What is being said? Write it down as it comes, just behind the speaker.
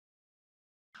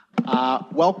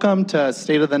Welcome to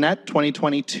State of the Net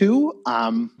 2022.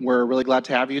 We're really glad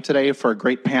to have you today for a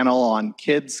great panel on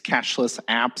kids, cashless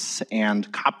apps,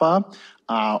 and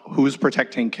COPPA, who's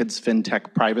protecting kids'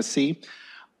 fintech privacy.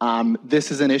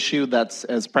 This is an issue that's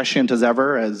as prescient as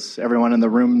ever, as everyone in the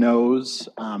room knows.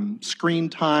 Screen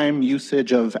time,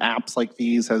 usage of apps like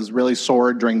these has really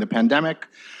soared during the pandemic.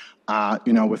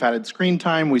 With added screen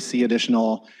time, we see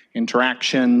additional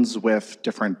interactions with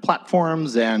different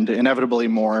platforms and inevitably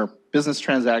more business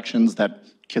transactions that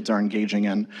kids are engaging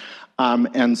in.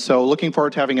 And so looking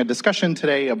forward to having a discussion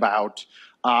today about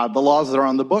the laws that are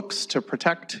on the books to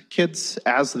protect kids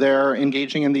as they're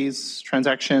engaging in these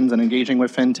transactions and engaging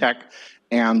with fintech,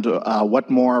 and what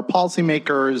more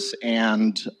policymakers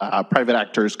and private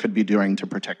actors could be doing to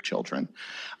protect children.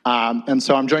 And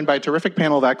so I'm joined by a terrific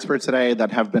panel of experts today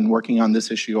that have been working on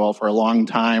this issue all for a long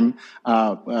time.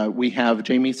 We have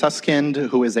Jamie Susskind,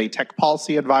 who is a tech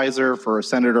policy advisor for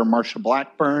Senator Marsha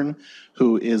Blackburn,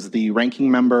 who is the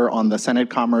ranking member on the Senate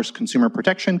Commerce Consumer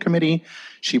Protection Committee.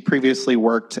 She previously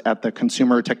worked at the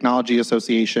Consumer Technology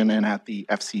Association and at the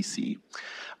FCC.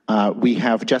 We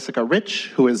have Jessica Rich,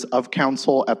 who is of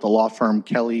counsel at the law firm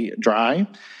Kelley, Dyre,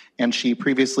 and she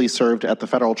previously served at the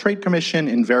Federal Trade Commission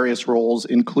in various roles,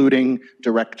 including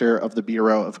Director of the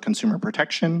Bureau of Consumer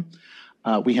Protection.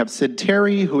 We have Sid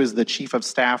Terry, who is the Chief of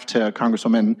Staff to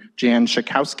Congresswoman Jan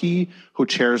Schakowsky, who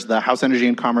chairs the House Energy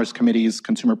and Commerce Committee's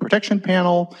Consumer Protection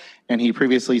Panel, and he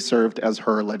previously served as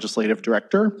her Legislative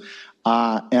Director.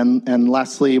 And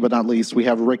lastly, but not least, we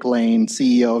have Rick Lane,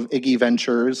 CEO of Iggy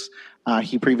Ventures.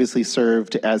 He previously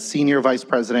served as Senior Vice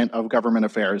President of Government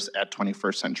Affairs at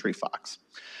 21st Century Fox.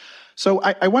 So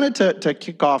I wanted to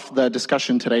kick off the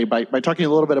discussion today by talking a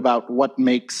little bit about what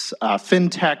makes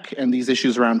fintech and these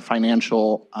issues around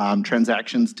financial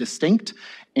transactions distinct.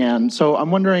 And so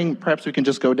I'm wondering, perhaps we can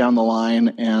just go down the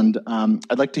line, and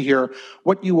I'd like to hear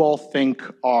what you all think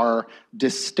are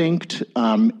distinct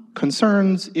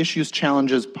concerns, issues,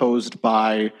 challenges posed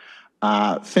by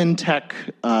fintech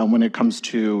when it comes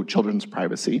to children's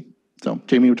privacy. So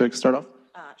Jamie, would you like to start off?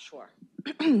 Sure.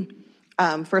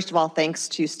 First of all, thanks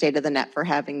to State of the Net for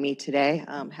having me today.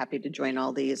 I'm happy to join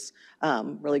all these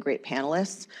really great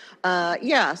panelists.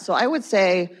 So I would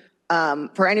say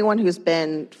for anyone who's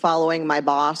been following my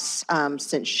boss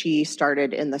since she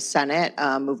started in the Senate,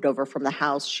 moved over from the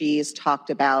House, she's talked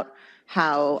about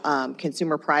how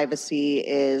consumer privacy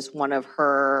is one of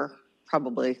her,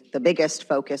 probably the biggest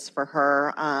focus for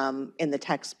her in the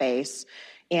tech space.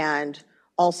 And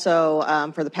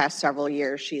also, for the past several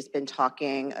years, she's been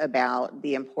talking about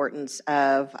the importance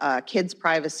of kids'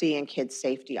 privacy and kids'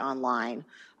 safety online.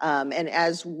 And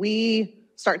as we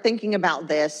start thinking about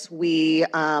this, we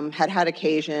had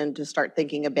occasion to start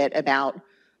thinking a bit about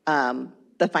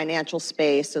the financial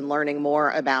space and learning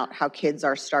more about how kids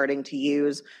are starting to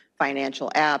use financial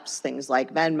apps, things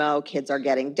like Venmo. Kids are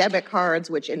getting debit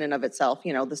cards, which in and of itself,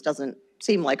 this doesn't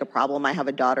seem like a problem. I have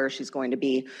a daughter, she's going to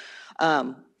be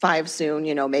 5 soon,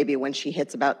 maybe when she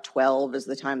hits about 12 is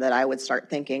the time that I would start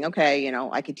thinking, okay,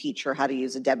 I could teach her how to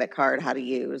use a debit card, how to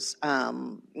use,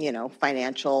 financial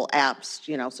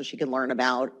apps, so she can learn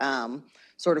about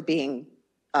sort of being,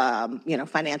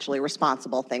 financially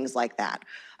responsible, things like that.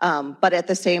 But at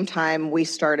the same time, we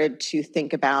started to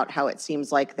think about how it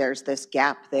seems like there's this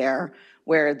gap there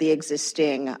where the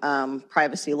existing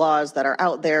privacy laws that are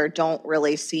out there don't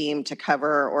really seem to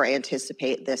cover or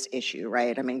anticipate this issue,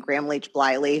 right? I mean,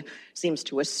 Gramm-Leach-Bliley seems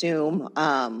to assume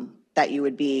that you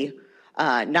would be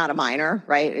not a minor,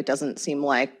 right? It doesn't seem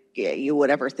like you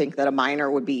would ever think that a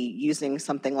minor would be using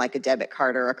something like a debit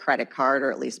card or a credit card,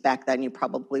 or at least back then you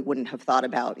probably wouldn't have thought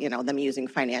about, them using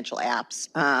financial apps.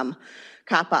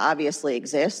 COPPA obviously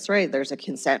exists, right? There's a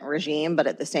consent regime, but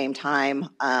at the same time,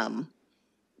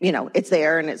 it's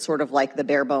there and it's sort of like the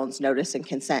bare bones notice and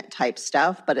consent type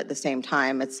stuff. But at the same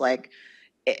time, it's like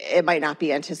it might not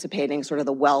be anticipating sort of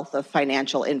the wealth of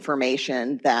financial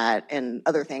information that and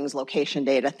other things, location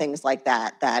data, things like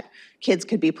that, that kids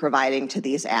could be providing to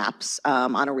these apps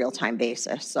on a real-time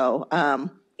basis. So,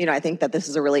 I think that this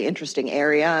is a really interesting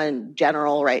area in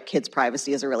general, right? Kids'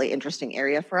 privacy is a really interesting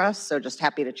area for us. So just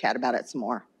happy to chat about it some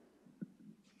more.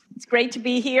 It's great to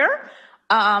be here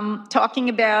talking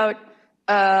about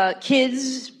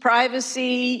kids'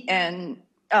 privacy and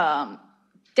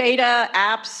data,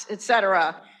 apps, et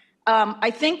cetera.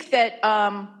 I think that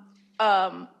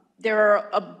there are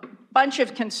a bunch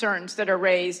of concerns that are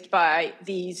raised by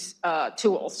these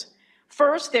tools.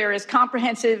 First, there is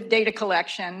comprehensive data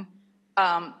collection.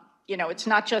 It's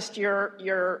not just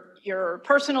your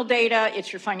personal data,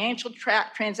 it's your financial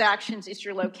transactions, it's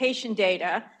your location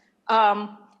data.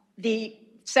 The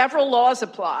several laws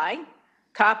apply.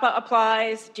 COPPA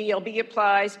applies, GLB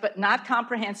applies, but not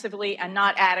comprehensively and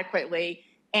not adequately.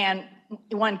 And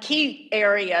one key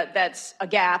area that's a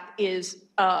gap is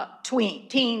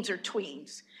teens or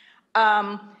tweens.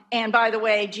 And by the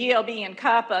way, GLB and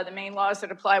COPPA, the main laws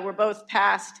that apply, were both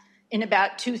passed in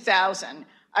about 2000.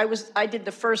 I did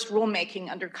the first rulemaking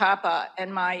under COPPA,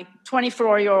 and my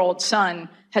 24-year-old son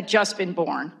had just been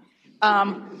born.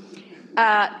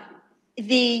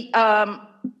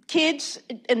 Kids,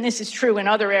 and this is true in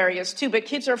other areas too, but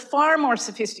kids are far more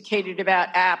sophisticated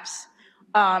about apps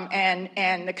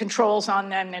and the controls on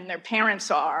them than their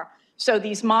parents are. So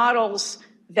these models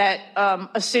that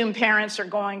assume parents are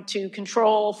going to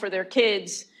control for their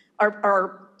kids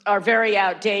are very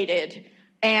outdated.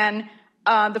 And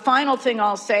the final thing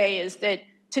I'll say is that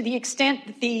to the extent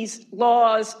that these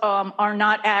laws are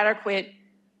not adequate,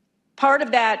 part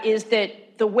of that is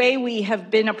that the way we have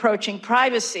been approaching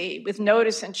privacy with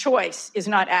notice and choice is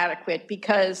not adequate,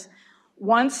 because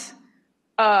once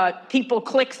people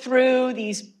click through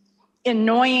these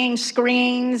annoying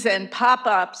screens and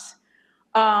pop-ups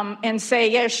and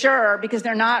say, yeah, sure, because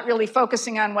they're not really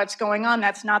focusing on what's going on.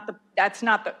 That's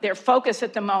not their focus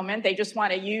at the moment. They just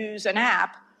want to use an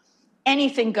app.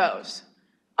 Anything goes.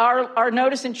 Our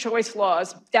notice and choice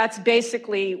laws, that's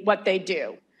basically what they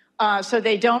do. So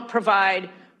they don't provide,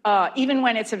 even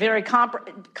when it's a very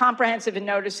comprehensive and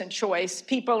notice and choice,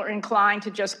 people are inclined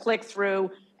to just click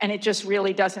through, and it just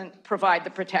really doesn't provide the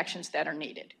protections that are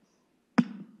needed.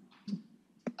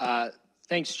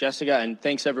 Thanks, Jessica, and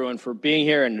thanks everyone for being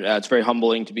here. And it's very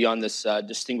humbling to be on this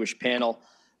distinguished panel.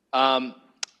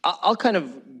 I'll kind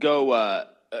of go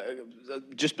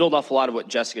just build off a lot of what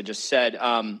Jessica just said.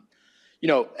 You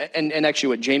know, and actually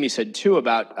what Jamie said too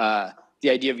about the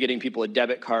idea of getting people a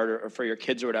debit card or for your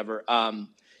kids or whatever. You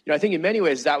know, I think in many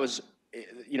ways that was,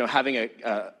 you know, having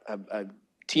a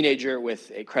teenager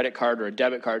with a credit card or a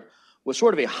debit card was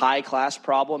sort of a high-class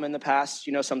problem in the past.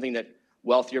 You know, something that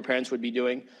wealthier parents would be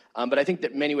doing. But I think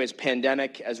that in many ways,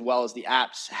 pandemic as well as the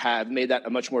apps have made that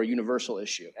a much more universal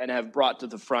issue and have brought to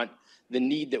the front the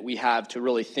need that we have to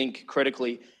really think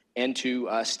critically and to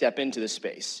step into the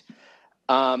space.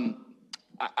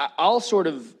 I'll sort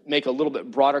of make a little bit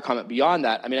broader comment beyond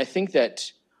that. I mean, I think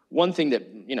that one thing that,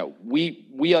 you know,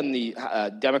 we on the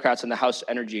Democrats on the House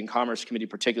Energy and Commerce Committee,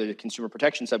 particularly the Consumer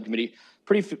Protection Subcommittee,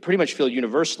 pretty much feel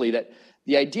universally that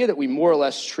the idea that we more or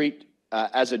less treat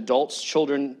as adults,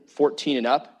 children 14 and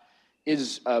up,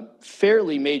 is a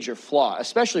fairly major flaw,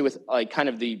 especially with like kind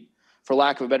of the, for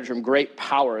lack of a better term, great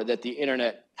power that the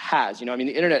internet has. You know, I mean,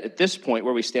 the internet at this point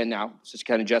where we stand now, as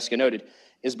kind of Jessica noted,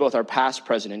 is both our past,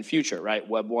 present, and future, right?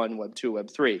 Web 1, Web 2, Web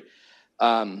 3.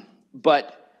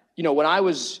 But, you know, when I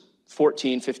was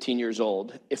 14, 15 years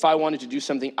old, if I wanted to do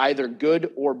something either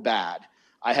good or bad,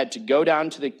 I had to go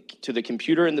down to the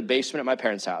computer in the basement at my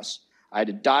parents' house. I had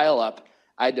to dial up.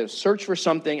 I had to search for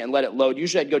something and let it load.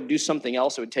 Usually I'd go do something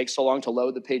else. It would take so long to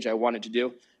load the page I wanted to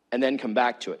do and then come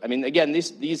back to it. I mean, again,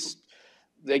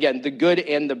 again, the good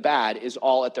and the bad is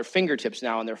all at their fingertips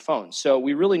now on their phones. So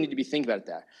we really need to be thinking about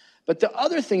that. But the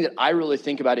other thing that I really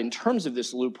think about in terms of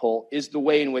this loophole is the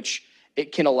way in which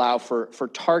it can allow for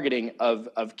targeting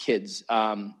of kids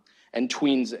and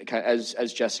tweens,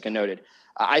 as Jessica noted.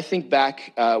 I think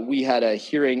back, we had a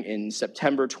hearing in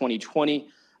September 2020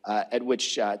 at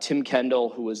which Tim Kendall,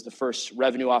 who was the first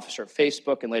revenue officer at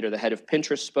Facebook and later the head of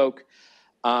Pinterest, spoke.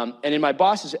 And in my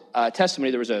boss's testimony,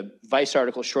 there was a Vice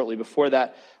article shortly before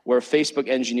that where a Facebook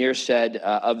engineer said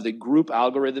of the group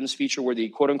algorithms feature were the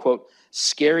quote-unquote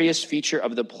scariest feature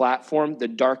of the platform, the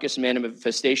darkest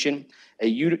manifestation. A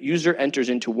user enters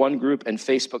into one group and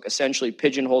Facebook essentially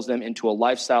pigeonholes them into a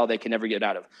lifestyle they can never get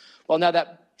out of. Well, now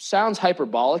that sounds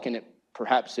hyperbolic, and it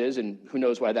perhaps is, and who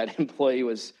knows why that employee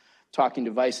was talking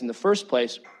to Vice in the first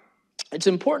place. It's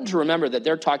important to remember that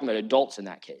they're talking about adults in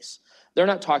that case. They're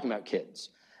not talking about kids.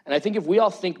 And I think if we all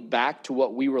think back to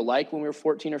what we were like when we were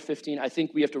 14 or 15, I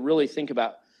think we have to really think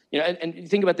about, you know, and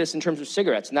think about this in terms of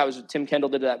cigarettes. And that was what Tim Kendall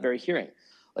did at that very hearing.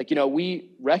 Like, you know, we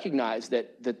recognize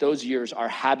that those years are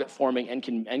habit forming and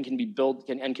can be built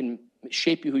and can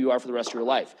shape you who you are for the rest of your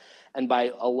life. And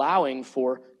by allowing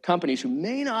for companies who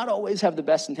may not always have the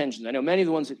best intentions, I know many of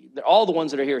the ones, all the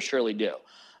ones that are here surely do,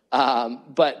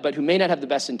 but who may not have the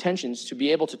best intentions, to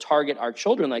be able to target our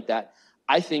children like that,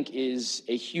 I think is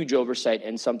a huge oversight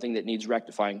and something that needs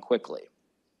rectifying quickly.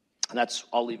 And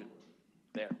I'll leave it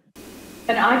there.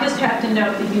 And I just have to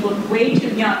note that you look way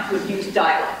too young to have used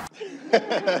dial-up.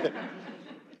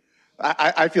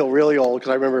 I feel really old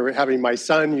because I remember having my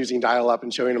son using dial-up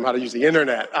and showing him how to use the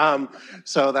internet.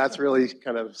 So that's really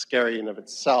kind of scary in of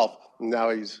itself.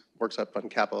 Now he works up on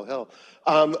Capitol Hill.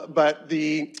 But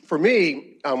for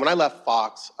me, when I left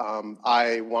Fox,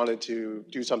 I wanted to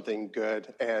do something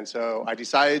good. And so I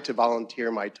decided to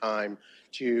volunteer my time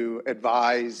to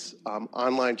advise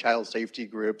online child safety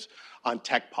groups on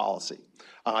tech policy.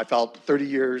 I felt 30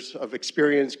 years of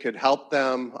experience could help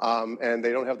them, and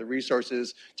they don't have the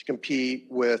resources to compete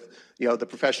with, the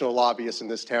professional lobbyists in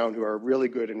this town who are really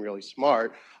good and really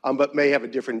smart, but may have a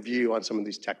different view on some of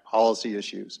these tech policy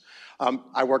issues.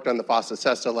 I worked on the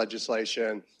FOSTA-SESTA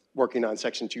legislation, working on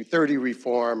Section 230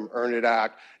 reform, Earn It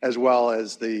Act, as well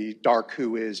as the dark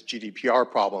who is GDPR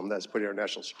problem that's putting our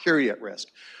national security at risk.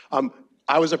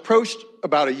 I was approached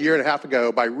about a year and a half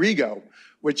ago by Rego,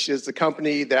 which is the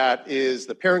company that is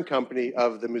the parent company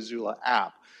of the Missoula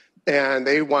app. And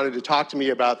they wanted to talk to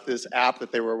me about this app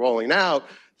that they were rolling out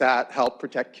that helped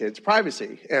protect kids'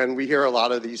 privacy. And we hear a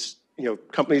lot of these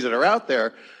companies that are out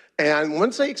there. And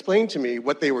once they explained to me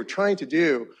what they were trying to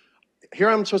do, here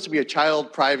I'm supposed to be a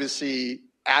child privacy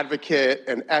advocate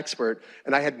and expert,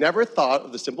 and I had never thought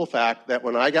of the simple fact that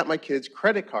when I got my kids'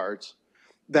 credit cards,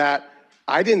 that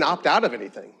I didn't opt out of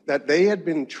anything, that they had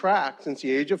been tracked since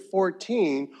the age of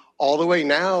 14 all the way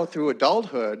now through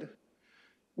adulthood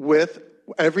with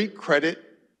every credit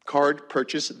card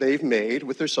purchase they've made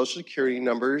with their social security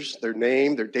numbers, their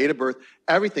name, their date of birth,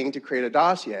 everything to create a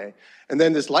dossier. And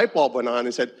then this light bulb went on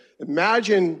and said,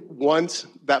 imagine once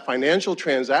that financial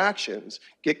transactions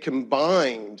get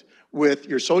combined with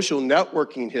your social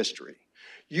networking history.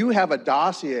 You have a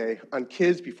dossier on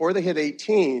kids before they hit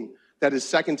 18 that is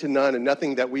second to none and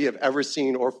nothing that we have ever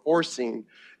seen or foreseen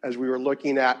as we were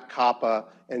looking at COPPA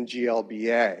and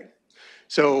GLBA.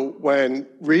 So when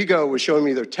Rego was showing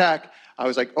me their tech, I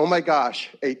was like, oh my gosh,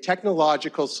 a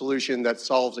technological solution that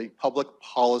solves a public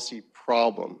policy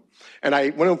problem.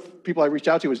 And one of the people I reached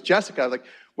out to was Jessica. I was like,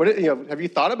 have you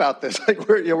thought about this? Like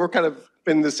we're kind of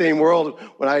in the same world.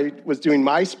 When I was doing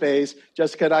MySpace,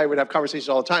 Jessica and I would have conversations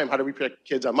all the time. How do we protect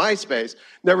kids on MySpace?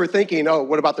 Never thinking, oh,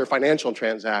 what about their financial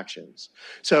transactions?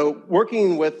 So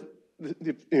working with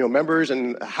members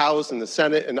in the House and the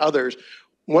Senate and others,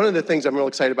 one of the things I'm real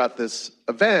excited about this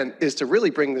event is to really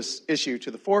bring this issue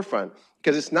to the forefront,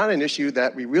 because it's not an issue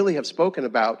that we really have spoken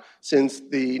about since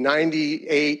the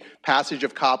 98 passage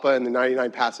of COPPA and the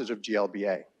 99 passage of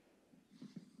GLBA.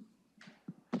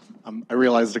 I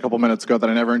realized a couple minutes ago that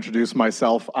I never introduced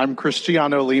myself. I'm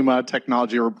Cristiano Lima,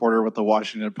 technology reporter with the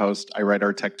Washington Post. I write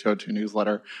our Tech 202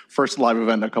 newsletter. First live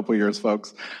event in a couple years,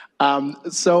 folks.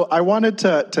 So I wanted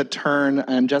to turn,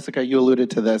 and Jessica, you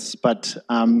alluded to this, but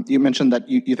you mentioned that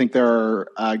you think there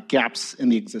are gaps in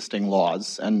the existing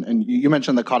laws, and you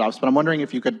mentioned the cutoffs, but I'm wondering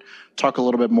if you could talk a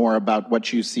little bit more about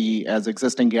what you see as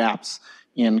existing gaps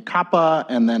in COPPA,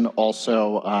 and then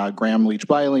also Graham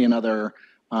Leach-Bliley and other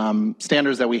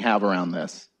standards that we have around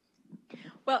this.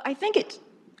 Well, I think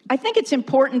it's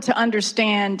important to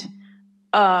understand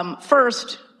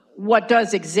first what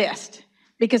does exist,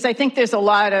 because I think there's a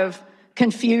lot of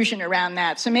confusion around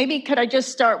that. So maybe could I just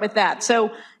start with that?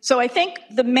 So I think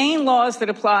the main laws that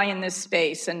apply in this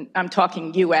space, and I'm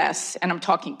talking US and I'm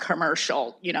talking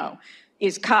commercial,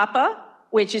 is COPPA,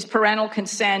 which is parental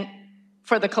consent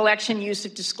for the collection, use,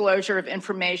 of disclosure of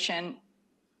information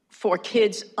for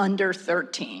kids under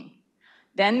 13.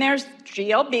 Then there's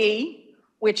GLB,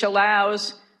 which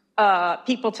allows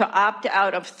people to opt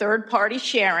out of third-party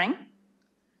sharing,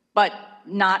 but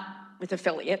not with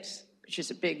affiliates, which is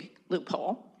a big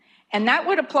loophole. And that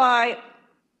would apply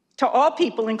to all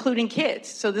people, including kids.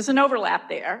 So there's an overlap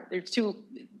there.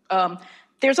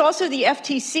 There's also the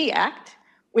FTC Act,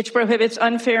 which prohibits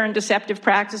unfair and deceptive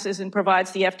practices and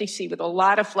provides the FTC with a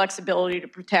lot of flexibility to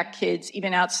protect kids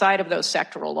even outside of those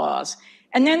sectoral laws.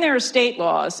 And then there are state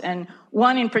laws, and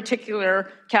one in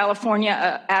particular,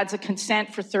 California adds a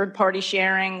consent for third-party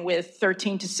sharing with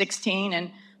 13 to 16, and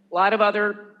a lot of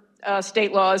other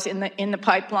state laws in the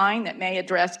pipeline that may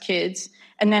address kids.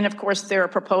 And then, of course, there are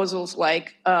proposals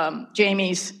like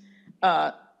Jamie's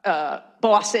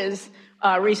boss's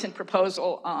recent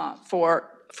proposal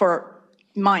for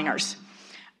minors.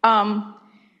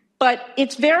 But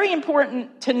it's very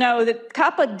important to know that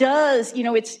COPPA does,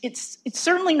 it's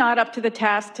certainly not up to the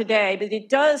task today, but it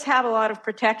does have a lot of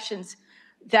protections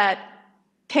that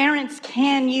parents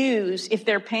can use if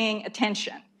they're paying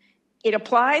attention. It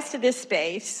applies to this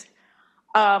space.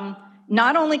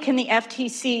 Not only can the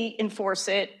FTC enforce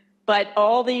it, but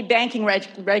all the banking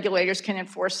regulators can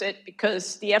enforce it,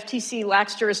 because the FTC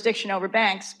lacks jurisdiction over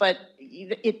banks, but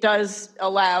it does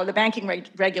allow the banking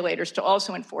regulators to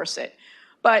also enforce it.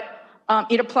 But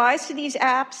It applies to these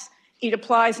apps. It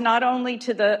applies not only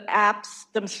to the apps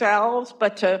themselves,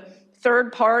 but to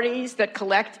third parties that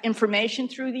collect information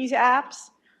through these apps.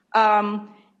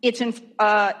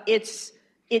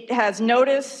 It has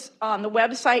notice on the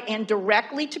website and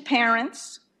directly to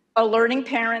parents, alerting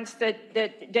parents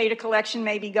that data collection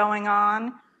may be going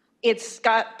on. It's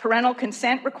got parental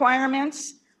consent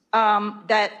requirements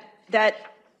that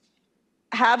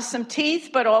have some teeth,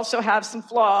 but also have some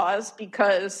flaws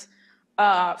because,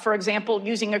 for example,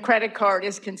 using a credit card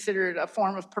is considered a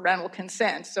form of parental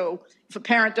consent. So if a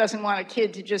parent doesn't want a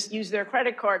kid to just use their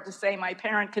credit card to say, my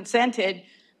parent consented,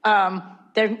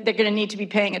 they're going to need to be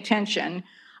paying attention.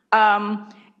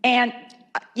 And,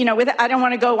 you know, I don't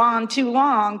want to go on too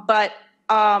long, but,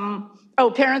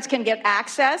 parents can get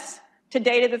access to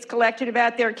data that's collected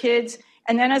about their kids.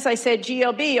 And then, as I said,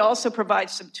 GLB also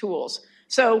provides some tools.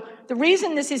 So the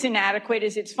reason this is inadequate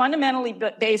is it's fundamentally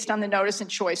based on the notice and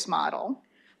choice model,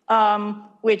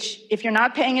 which if you're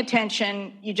not paying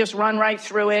attention, you just run right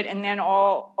through it, and then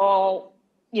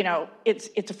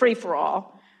it's a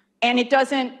free-for-all. And it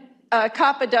doesn't,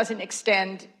 COPPA doesn't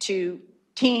extend to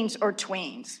teens or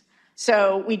tweens.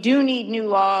 So we do need new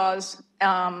laws,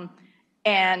 and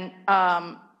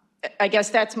I guess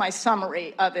that's my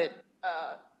summary of it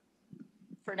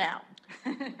for now.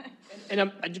 And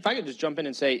if I could just jump in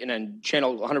and say, and then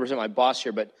channel 100% my boss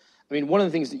here, but I mean, one of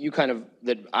the things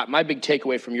that my big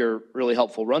takeaway from your really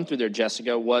helpful run through there,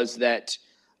 Jessica, was that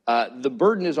the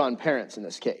burden is on parents in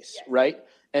this case, yes. Right?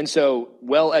 And so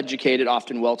well-educated,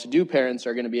 often well-to-do parents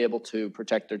are going to be able to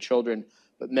protect their children,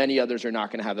 but many others are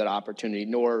not going to have that opportunity,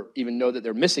 nor even know that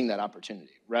they're missing that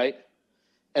opportunity, right?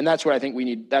 And that's where I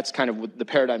think that's kind of what the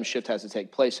paradigm shift has to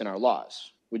take place in our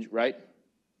laws, right?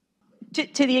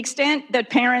 To the extent that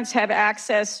parents have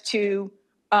access to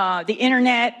the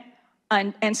internet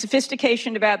and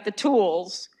sophistication about the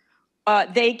tools,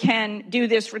 they can do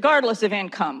this regardless of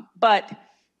income. But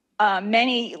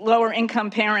many lower income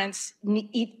parents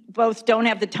both don't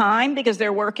have the time because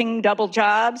they're working double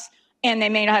jobs, and they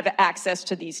may not have access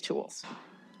to these tools.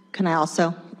 Can I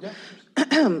also? Yeah.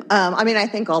 I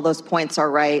think all those points are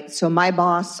right. So my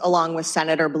boss, along with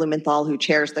Senator Blumenthal, who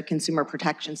chairs the Consumer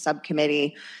Protection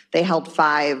Subcommittee, they held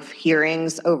 5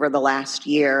 hearings over the last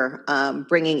year,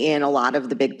 bringing in a lot of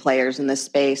the big players in this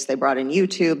space. They brought in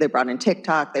YouTube, they brought in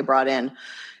TikTok, they brought in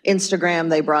Instagram,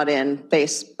 they brought in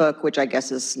Facebook, which I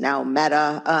guess is now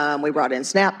Meta. We brought in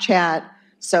Snapchat.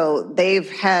 So they've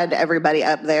had everybody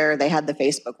up there. They had the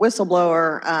Facebook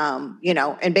whistleblower,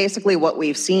 and basically what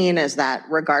we've seen is that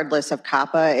regardless of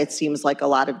COPPA, it seems like a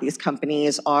lot of these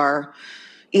companies are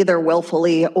either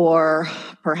willfully or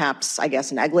perhaps, I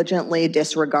guess, negligently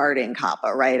disregarding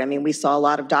COPPA, right? I mean, we saw a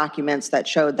lot of documents that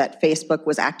showed that Facebook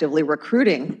was actively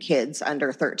recruiting kids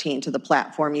under 13 to the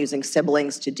platform using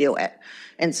siblings to do it.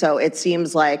 And so it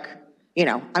seems like,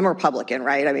 I'm a Republican,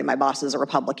 right? I mean, my boss is a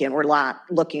Republican. We're not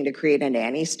looking to create a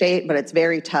nanny state, but it's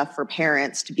very tough for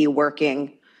parents to be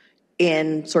working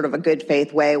in sort of a good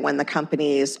faith way when the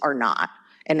companies are not.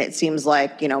 And it seems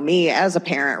like, me as a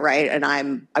parent, right, and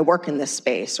I work in this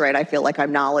space, right? I feel like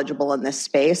I'm knowledgeable in this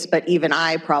space, but even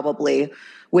I probably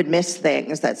would miss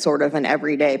things that sort of an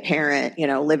everyday parent,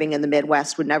 living in the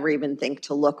Midwest would never even think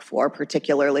to look for,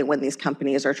 particularly when these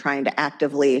companies are trying to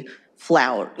actively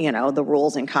flout, the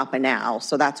rules in COPPA now.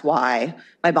 So that's why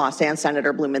my boss and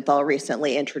Senator Blumenthal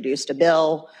recently introduced a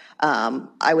bill.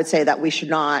 I would say that we should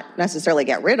not necessarily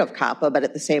get rid of COPPA, but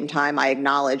at the same time, I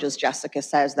acknowledge, as Jessica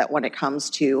says, that when it comes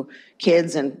to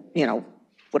kids and,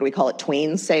 what do we call it,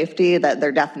 tween safety, that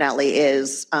there definitely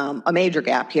is a major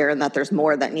gap here and that there's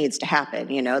more that needs to happen.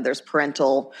 There's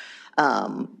parental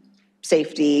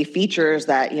safety features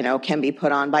that, can be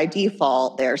put on by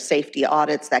default. There's safety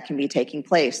audits that can be taking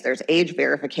place. There's age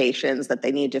verifications that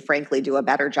they need to, frankly, do a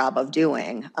better job of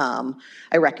doing.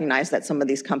 I recognize that some of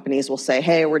these companies will say,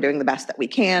 hey, we're doing the best that we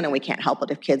can and we can't help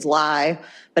it if kids lie.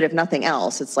 But if nothing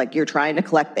else, it's like you're trying to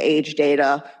collect the age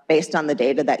data based on the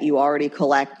data that you already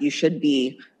collect. You should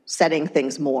be setting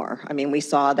things more. I mean, we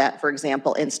saw that, for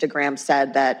example, Instagram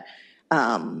said that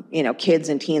kids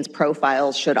and teens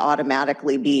profiles should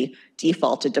automatically be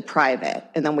defaulted to private.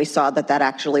 And then we saw that that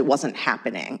actually wasn't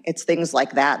happening. It's things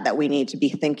like that we need to be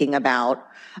thinking about.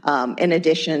 In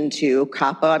addition to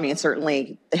COPPA, I mean,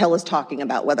 certainly the Hill is talking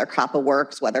about whether COPPA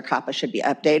works, whether COPPA should be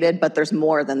updated, but there's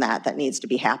more than that needs to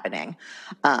be happening.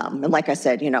 And like I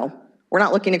said, we're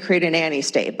not looking to create a nanny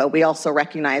state, but we also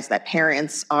recognize that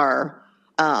parents are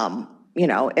you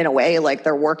know, in a way, like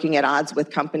they're working at odds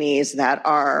with companies that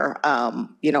are,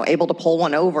 you know, able to pull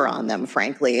one over on them,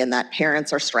 frankly, and that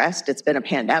parents are stressed. It's been a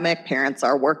pandemic. Parents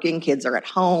are working. Kids are at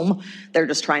home. They're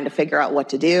just trying to figure out what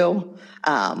to do.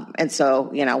 And so,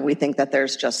 you know, we think that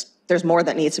there's more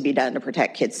that needs to be done to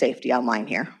protect kids' safety online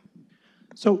here.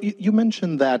 So you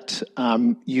mentioned that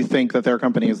you think that there are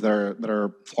companies that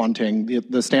are flaunting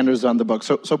the standards on the book.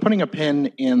 So putting a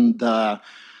pin in the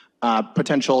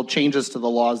potential changes to the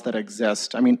laws that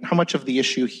exist. I mean, how much of the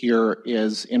issue here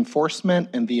is enforcement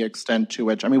and the extent to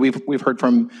which, I mean, we've heard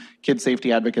from kid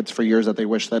safety advocates for years that they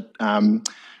wish that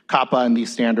COPPA and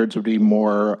these standards would be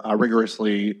more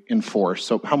rigorously enforced.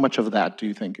 So how much of that do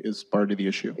you think is part of the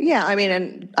issue? Yeah, I mean,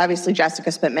 and obviously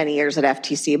Jessica spent many years at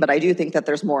FTC, but I do think that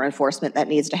there's more enforcement that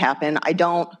needs to happen. I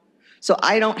don't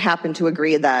happen to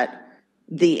agree that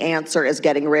the answer is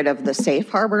getting rid of the safe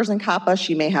harbors in COPPA.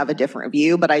 She may have a different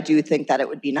view, but I do think that it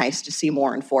would be nice to see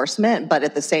more enforcement. But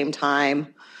at the same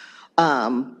time,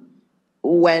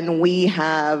 when we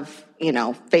have, you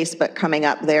know, Facebook coming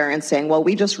up there and saying, well,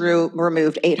 we just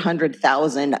removed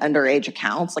 800,000 underage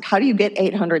accounts. Like, how do you get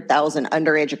 800,000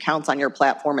 underage accounts on your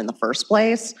platform in the first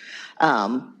place?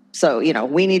 So, you know,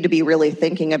 we need to be really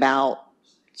thinking about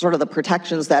sort of the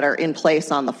protections that are in place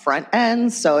on the front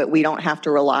end so we don't have to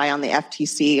rely on the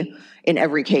FTC in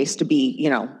every case to be, you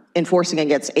know, enforcing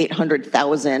against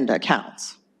 800,000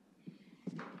 accounts.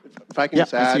 If I can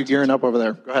just add. I see you gearing up over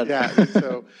there. Go ahead. Yeah,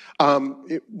 so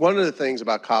one of the things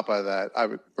about COPPA that I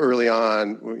early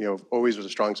on, you know, always was a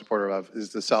strong supporter of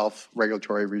is the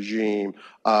self-regulatory regime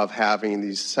of having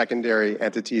these secondary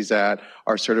entities that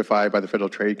are certified by the Federal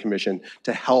Trade Commission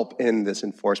to help in this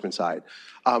enforcement side.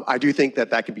 I do think that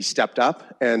that can be stepped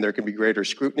up and there can be greater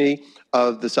scrutiny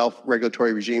of the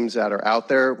self-regulatory regimes that are out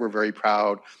there. We're very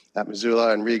proud at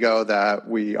Missoula and Rigo that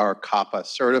we are COPPA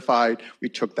certified. We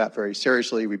took that very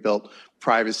seriously. We built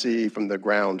privacy from the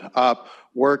ground up,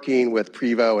 working with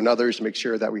Prevo and others to make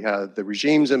sure that we have the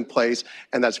regimes in place,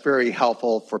 and that's very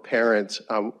helpful for parents.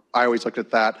 I always looked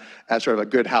at that as sort of a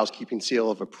good housekeeping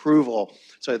seal of approval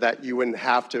so that you wouldn't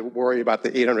have to worry about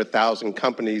the 800,000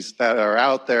 companies that are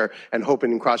out there and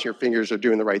hoping and crossing your fingers they're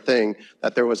doing the right thing,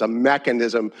 that there was a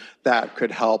mechanism that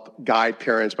could help guide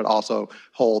parents but also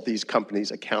hold these companies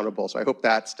accountable. So I hope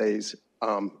that stays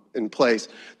in place.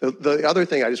 The other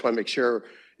thing I just want to make sure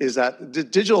is that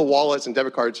digital wallets and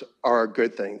debit cards are a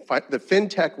good thing. The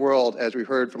fintech world, as we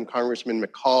heard from Congressman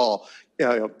McCall, you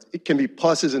know, it can be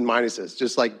pluses and minuses,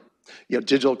 just like, you know,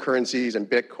 digital currencies and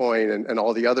Bitcoin and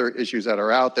all the other issues that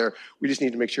are out there. We just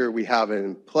need to make sure we have it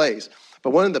in place. But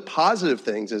one of the positive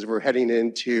things as we're heading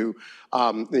into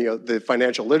you know, the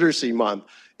financial literacy month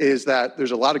is that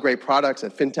there's a lot of great products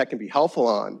that fintech can be helpful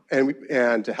on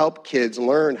and to help kids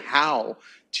learn how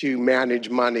to manage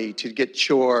money, to get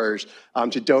chores,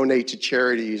 to donate to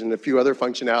charities, and a few other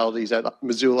functionalities that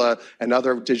Missoula and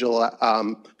other digital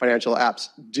financial apps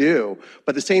do.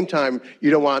 But at the same time,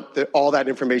 you don't want all that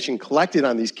information collected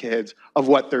on these kids of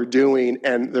what they're doing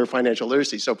and their financial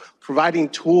literacy. So providing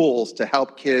tools to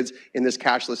help kids in this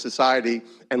cashless society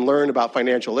and learn about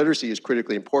financial literacy is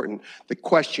critically important. The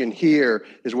question here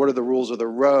is, what are the rules of the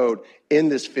road in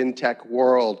this fintech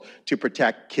world to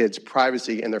protect kids'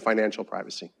 privacy and their financial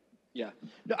privacy? Yeah,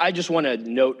 I just want to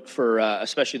note for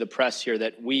especially the press here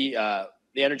that we, the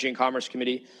Energy and Commerce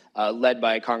Committee, led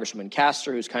by Congresswoman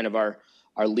Castor, who's kind of our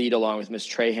lead along with Ms.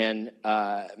 Trahan,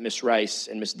 Ms. Rice,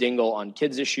 and Ms. Dingle on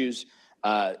kids issues,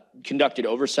 conducted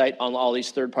oversight on all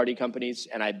these third-party companies,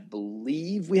 and I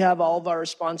believe we have all of our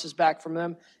responses back from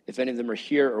them. If any of them are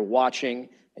here or watching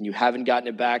and you haven't gotten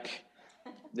it back,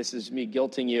 this is me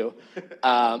guilting you.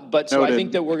 But so I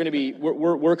think that we're going to be,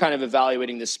 we're kind of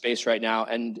evaluating this space right now.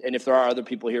 And if there are other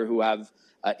people here who have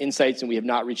insights and we have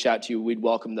not reached out to you, we'd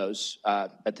welcome those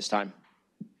at this time.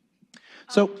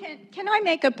 So can I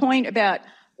make a point about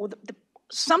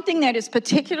something that is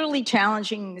particularly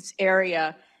challenging in this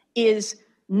area is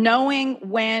knowing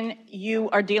when you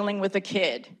are dealing with a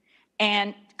kid.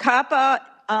 And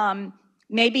COPPA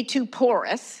may be too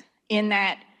porous in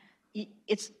that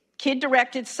it's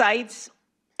kid-directed sites,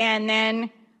 and then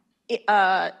if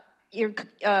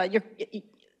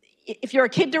you're a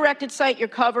kid-directed site, you're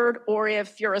covered, or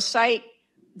if you're a site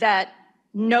that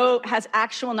has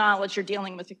actual knowledge you're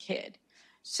dealing with a kid.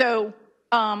 So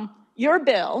your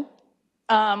bill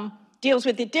deals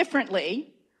with it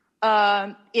differently.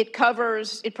 It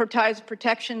provides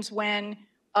protections when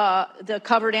the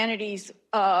covered entities,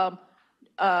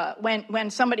 when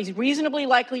somebody's reasonably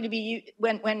likely to be,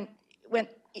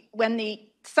 when the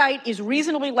site is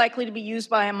reasonably likely to be used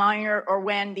by a minor, or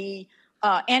when the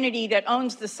entity that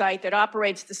owns the site, that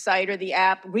operates the site or the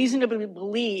app, reasonably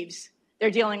believes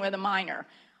they're dealing with a minor.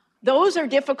 Those are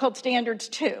difficult standards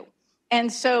too.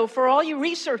 And so for all you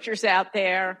researchers out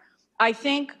there, I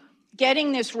think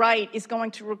getting this right is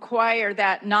going to require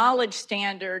that knowledge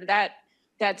standard,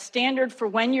 that standard for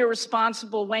when you're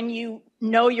responsible, when you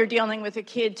know you're dealing with a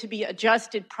kid, to be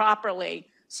adjusted properly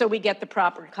so we get the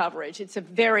proper coverage. It's a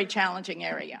very challenging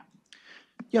area.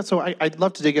 Yeah, so I'd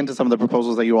love to dig into some of the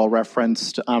proposals that you all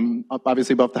referenced.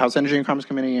 Obviously, both the House Energy and Commerce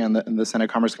Committee and the Senate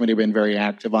Commerce Committee have been very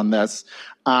active on this.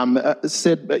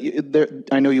 Sid,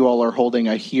 I know you all are holding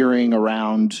a hearing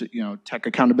around, tech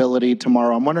accountability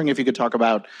tomorrow. I'm wondering if you could talk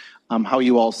about how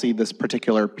you all see this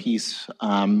particular piece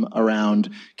around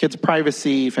kids'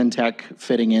 privacy, fintech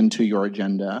fitting into your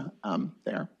agenda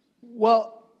there.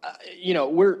 Well,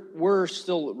 we're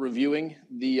still reviewing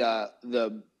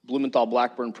the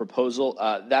Blumenthal-Blackburn proposal.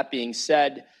 That being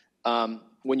said,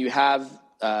 when you have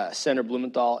Senator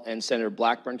Blumenthal and Senator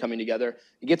Blackburn coming together,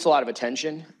 it gets a lot of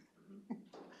attention.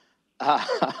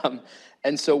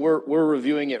 And so we're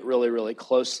reviewing it really, really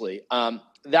closely.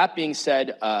 That being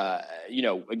said,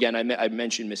 again, I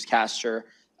mentioned Ms. Castor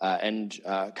and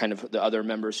kind of the other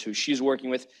members who she's working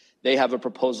with. They have a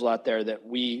proposal out there that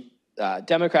we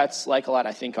Democrats like a lot.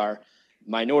 I think our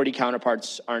minority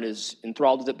counterparts aren't as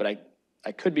enthralled with it, but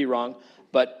I could be wrong.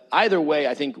 But either way,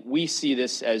 I think we see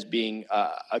this as being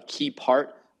a key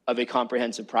part of a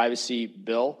comprehensive privacy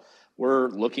bill. We're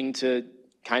looking to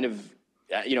kind of,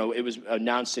 it was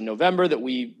announced in November that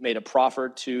we made a proffer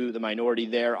to the minority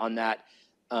there on that.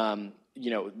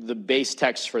 The base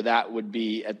text for that would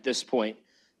be, at this point,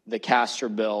 the Castor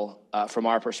bill from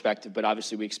our perspective, but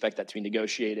obviously we expect that to be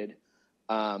negotiated.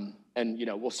 And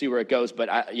we'll see where it goes. But,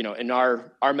 and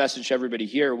our message to everybody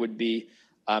here would be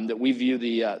that we view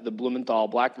the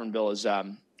Blumenthal-Blackburn bill as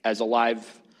a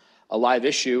live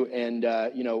issue. And,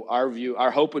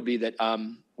 our hope would be that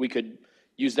we could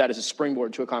use that as a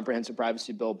springboard to a comprehensive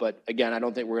privacy bill. But again, I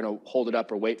don't think we're going to hold it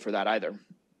up or wait for that either.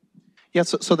 Yeah,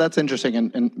 so that's interesting,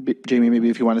 and Jamie, maybe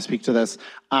if you want to speak to this,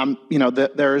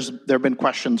 there have been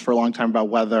questions for a long time about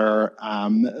whether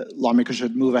lawmakers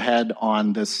should move ahead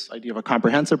on this idea of a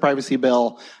comprehensive privacy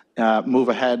bill, move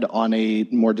ahead on a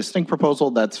more distinct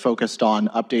proposal that's focused on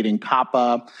updating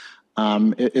COPPA.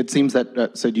 It seems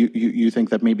that Sid, you think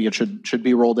that maybe it should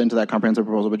be rolled into that comprehensive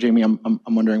proposal, but Jamie, I'm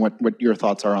wondering what your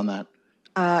thoughts are on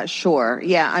that. Sure.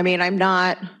 Yeah. I mean, I'm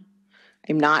not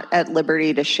at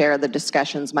liberty to share the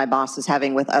discussions my boss is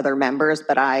having with other members,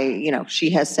 but she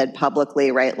has said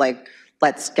publicly, right, like,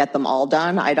 let's get them all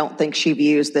done. I don't think she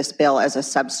views this bill as a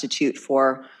substitute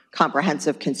for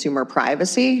comprehensive consumer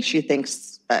privacy. She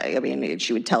thinks,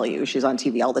 she would tell you, she's on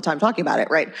TV all the time talking about it,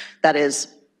 right? That is,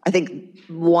 I think,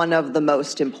 one of the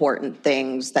most important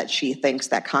things that she thinks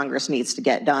that Congress needs to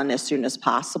get done as soon as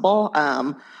possible.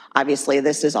 Obviously,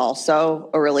 this is also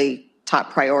a really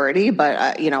top priority, but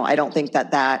I don't think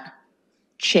that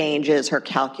changes her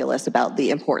calculus about the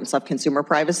importance of consumer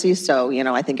privacy. So,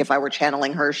 I think if I were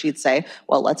channeling her, she'd say,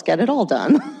 well, let's get it all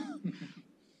done.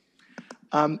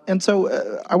 And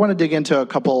so I want to dig into a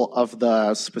couple of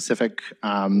the specific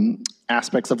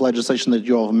aspects of legislation that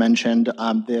you all have mentioned.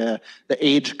 The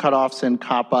age cutoffs in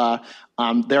COPPA.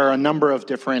 There are a number of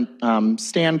different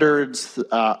standards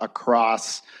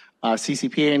across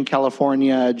CCPA in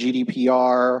California,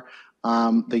 GDPR,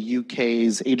 the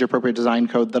UK's age-appropriate design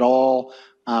code that all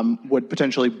would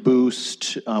potentially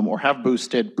boost or have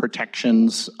boosted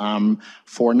protections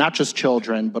for not just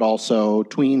children, but also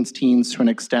tweens, teens to an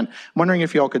extent. I'm wondering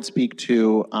if you all could speak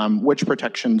to which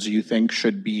protections you think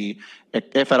should be,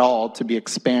 if at all, to be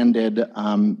expanded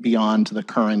beyond the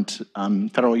current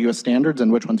federal U.S. standards,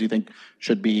 and which ones you think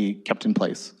should be kept in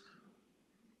place.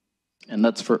 And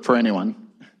that's for anyone.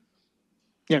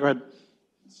 Yeah, go ahead.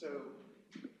 So,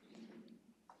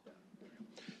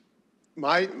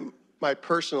 my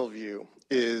personal view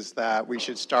is that we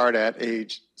should start at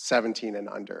age 17 and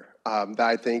under.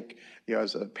 I think,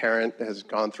 as a parent has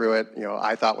gone through it,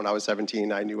 I thought when I was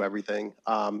 17 I knew everything.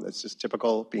 It's just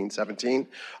typical being 17.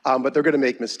 But they're going to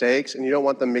make mistakes, and you don't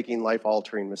want them making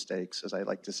life-altering mistakes, as I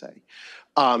like to say.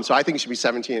 So I think it should be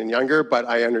 17 and younger, but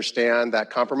I understand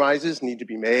that compromises need to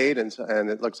be made, and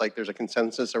it looks like there's a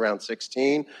consensus around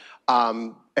 16.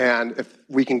 And if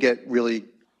we can get really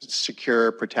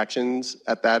secure protections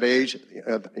at that age,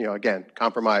 again,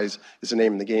 compromise is the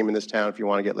name of the game in this town if you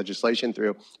want to get legislation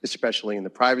through, especially in the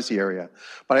privacy area.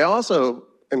 But I also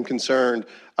am concerned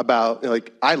about,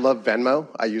 I love Venmo.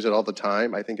 I use it all the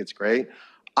time. I think it's great.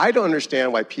 I don't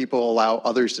understand why people allow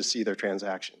others to see their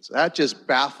transactions. That just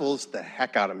baffles the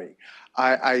heck out of me.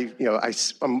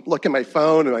 I'm looking at my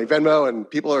phone and my Venmo, and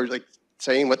people are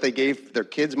saying what they gave their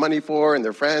kids money for and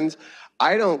their friends.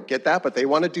 I don't get that, but they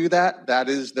want to do that. That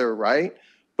is their right.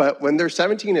 But when they're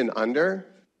 17 and under,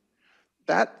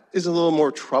 that is a little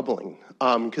more troubling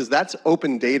because that's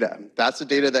open data. That's the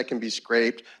data that can be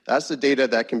scraped. That's the data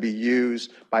that can be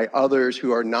used by others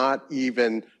who are not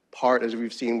even part, as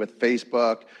we've seen with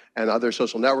Facebook and other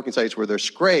social networking sites where they're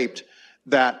scraped,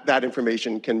 that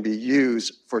information can be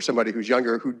used for somebody who's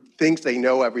younger, who thinks they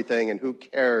know everything and who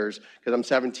cares, because I'm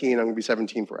 17, I'm gonna be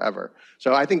 17 forever.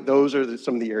 So I think those are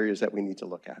some of the areas that we need to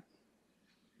look at.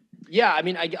 Yeah, I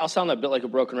mean, I'll sound a bit like a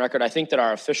broken record. I think that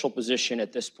our official position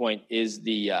at this point is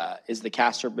the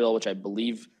Castor bill, which I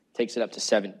believe takes it up to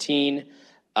 17.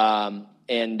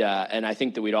 And I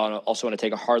think that we'd also want to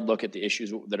take a hard look at the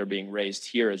issues that are being raised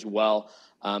here as well.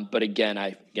 But again,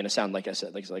 I'm going to sound, like I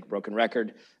said, like a broken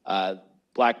record.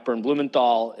 Blackburn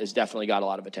Blumenthal has definitely got a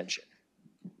lot of attention.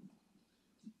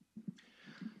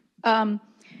 A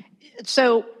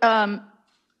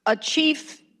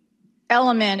chief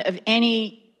element of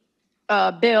any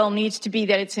bill needs to be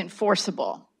that it's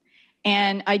enforceable.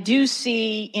 And I do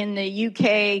see in the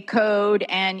UK code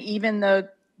and even the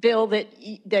bill that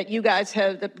you guys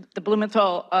have, the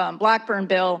Blumenthal Blackburn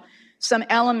bill, some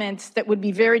elements that would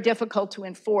be very difficult to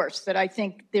enforce that I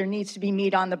think there needs to be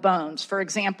meat on the bones. For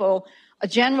example, a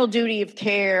general duty of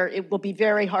care, it will be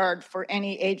very hard for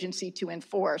any agency to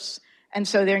enforce. And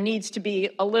so there needs to be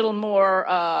a little more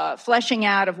fleshing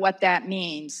out of what that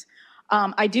means.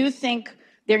 I do think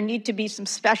there need to be some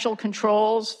special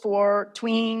controls for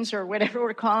tweens or whatever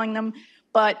we're calling them,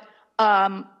 but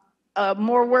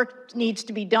more work needs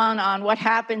to be done on what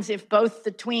happens if both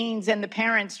the tweens and the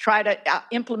parents try to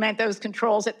implement those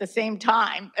controls at the same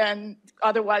time. And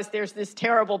otherwise there's this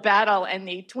terrible battle and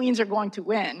the tweens are going to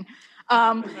win.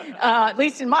 At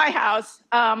least in my house.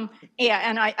 Yeah,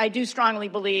 and I do strongly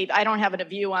believe, I don't have a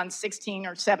view on 16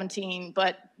 or 17,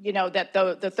 but you know that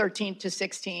the 13 to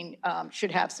 16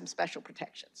 should have some special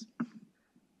protections.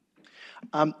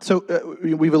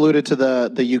 We've alluded to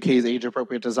the UK's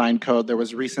age-appropriate design code. There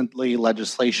was recently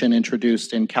legislation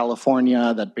introduced in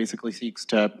California that basically seeks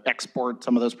to export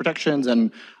some of those protections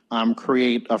and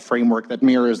create a framework that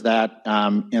mirrors that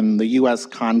in the US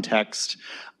context.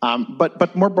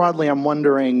 But more broadly, I'm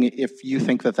wondering if you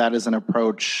think that is an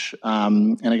approach,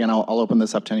 and again, I'll open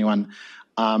this up to anyone,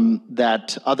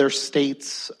 that other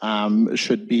states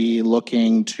should be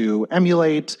looking to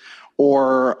emulate,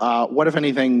 or what, if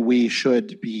anything, we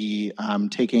should be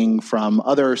taking from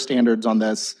other standards on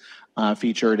this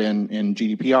featured in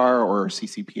GDPR or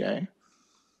CCPA?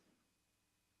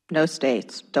 No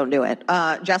states, don't do it.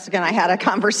 Jessica and I had a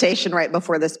conversation right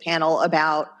before this panel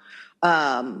about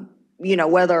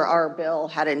whether our bill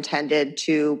had intended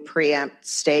to preempt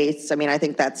states. I mean, I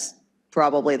think that's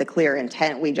probably the clear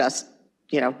intent. We just,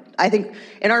 I think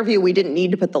in our view, we didn't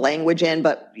need to put the language in,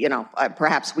 but,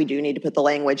 perhaps we do need to put the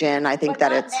language in. I think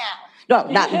that it's, no,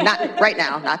 not right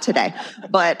now, not today.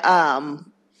 But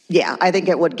yeah, I think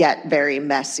it would get very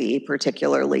messy,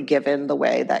 particularly given the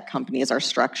way that companies are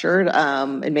structured.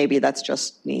 And maybe that's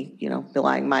just me,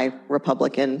 belying my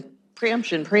Republican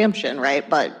preemption, right?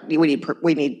 But we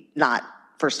need not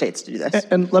for states to do this.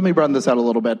 And let me broaden this out a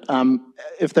little bit.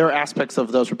 If there are aspects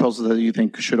of those proposals that you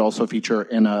think should also feature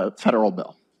in a federal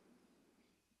bill.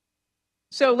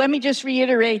 So let me just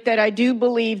reiterate that I do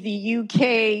believe the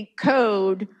UK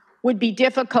code would be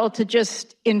difficult to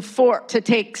just to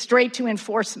take straight to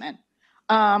enforcement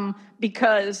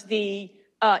because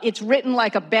it's written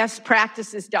like a best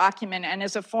practices document. And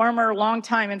as a former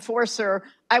longtime enforcer,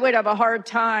 I would have a hard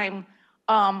time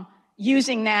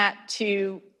using that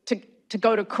to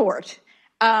go to court.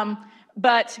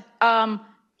 But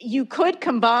you could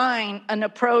combine an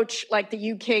approach like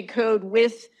the UK code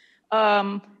with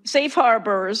safe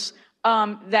harbors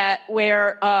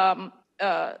where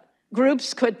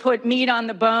groups could put meat on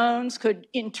the bones, could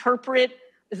interpret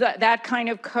that kind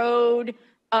of code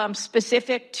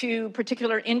specific to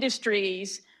particular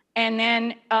industries, and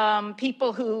then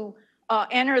people who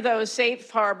enter those safe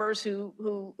harbors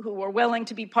who are willing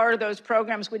to be part of those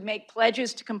programs would make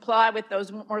pledges to comply with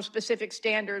those more specific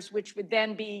standards, which would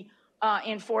then be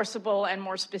enforceable and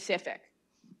more specific.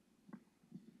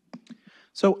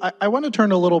 So I want to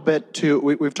turn a little bit to,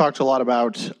 we've talked a lot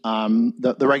about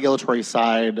the regulatory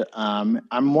side.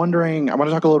 I'm wondering, I want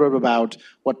to talk a little bit about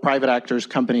what private actors,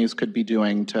 companies could be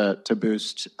doing to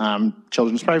boost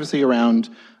children's privacy around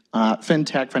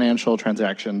fintech financial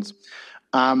transactions.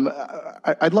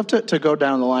 I'd love to go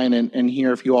down the line and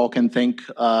hear if you all can think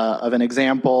of an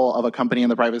example of a company in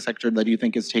the private sector that you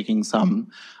think is taking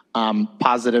some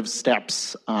positive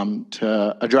steps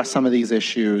to address some of these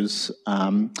issues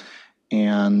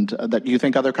and that you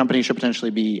think other companies should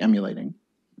potentially be emulating.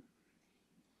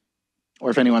 or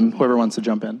if anyone, whoever wants to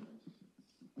jump in.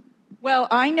 Well,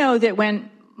 I know that when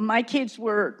my kids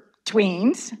were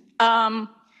tweens,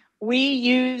 we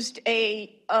used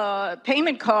a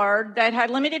payment card that had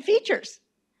limited features.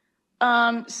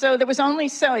 So there was only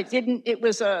I think it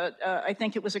was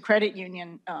a credit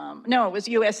union. No, it was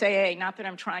USAA, not that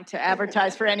I'm trying to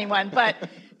advertise for anyone, but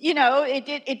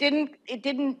it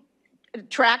didn't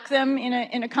track them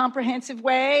in a comprehensive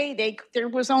way. There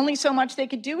was only so much they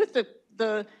could do with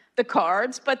the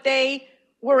cards, but they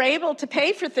were able to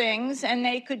pay for things and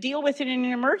they could deal with it in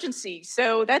an emergency.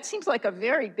 So that seems like a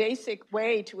very basic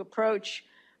way to approach,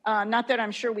 not that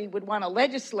I'm sure we would want to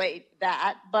legislate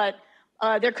that, but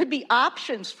there could be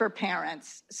options for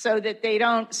parents so that they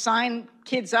don't sign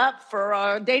kids up for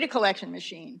a data collection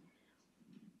machine.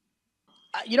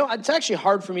 It's actually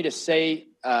hard for me to say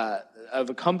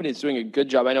of a company that's doing a good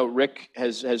job. I know Rick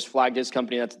has flagged his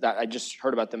company. That I just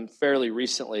heard about them fairly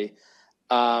recently.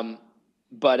 I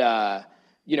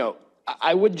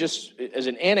would just, as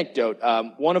an anecdote,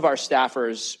 one of our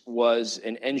staffers was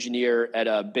an engineer at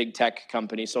a big tech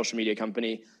company, social media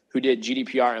company, who did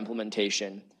GDPR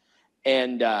implementation.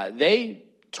 And they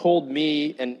told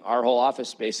me and our whole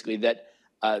office basically that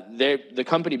the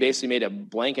company basically made a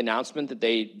blank announcement that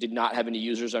they did not have any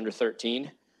users under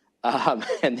 13,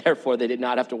 and therefore they did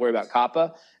not have to worry about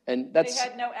COPPA. And they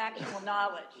had no actual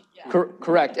knowledge. Yeah.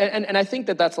 Correct. And I think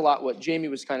that's a lot what Jamie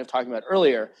was kind of talking about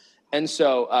earlier. And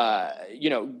so,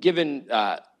 given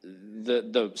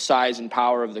the size and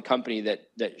power of the company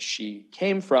that she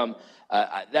came from,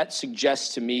 that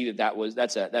suggests to me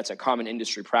that's a common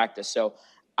industry practice. So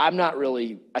I'm not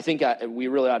really. I think we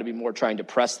really ought to be more trying to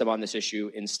press them on this issue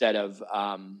instead of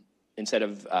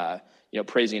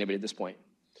praising anybody at this point.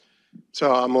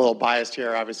 So I'm a little biased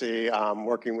here, obviously,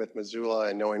 working with Missoula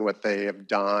and knowing what they have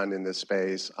done in this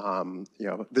space.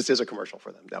 This is a commercial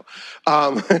for them, no.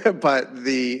 But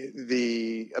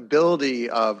the ability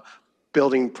of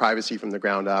building privacy from the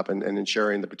ground up and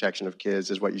ensuring the protection of kids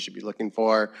is what you should be looking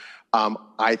for.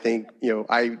 I think,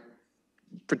 I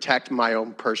protect my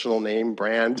own personal name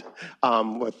brand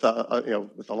with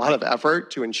a lot of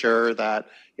effort to ensure that,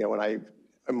 when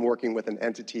I'm working with an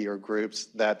entity or groups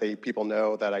that people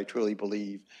know that I truly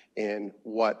believe in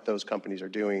what those companies are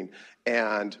doing.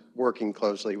 And working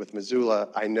closely with Missoula,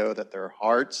 I know that their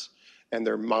hearts and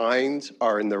their minds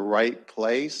are in the right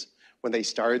place. When they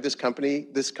started this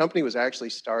company was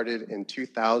actually started in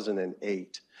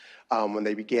 2008. When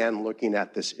they began looking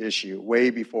at this issue way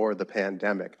before the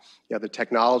pandemic. The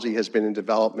technology has been in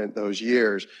development those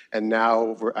years, and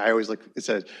now I always it's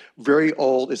a very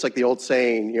old, it's like the old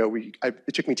saying,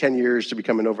 it took me 10 years to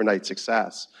become an overnight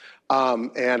success.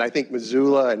 And I think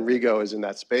Missoula and Rigo is in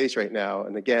that space right now.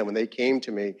 And again, when they came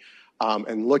to me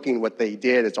and looking what they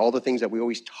did, it's all the things that we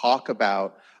always talk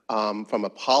about from a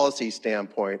policy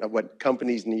standpoint of what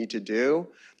companies need to do.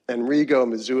 And Rigo,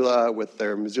 Missoula, with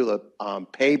their Missoula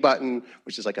Pay button,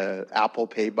 which is like an Apple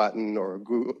Pay button or a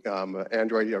Google,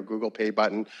 Android or Google Pay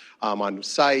button on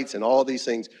sites and all these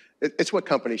things. It's what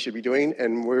companies should be doing,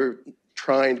 and we're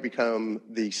trying to become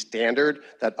the standard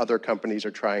that other companies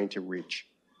are trying to reach.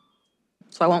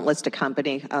 So I won't list a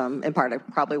company. In part, it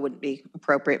probably wouldn't be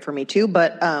appropriate for me to,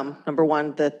 but number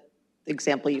one, the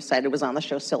example you cited was on the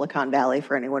show Silicon Valley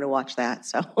for anyone who watched that.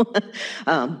 So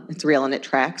it's real and it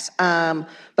tracks. But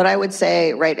I would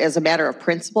say, right, as a matter of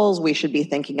principles, we should be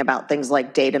thinking about things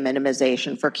like data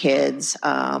minimization for kids,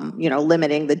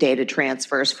 limiting the data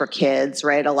transfers for kids,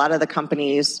 right? A lot of the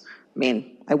companies,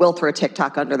 I will throw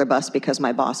TikTok under the bus because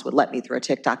my boss would let me throw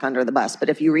TikTok under the bus. But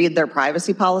if you read their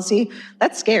privacy policy,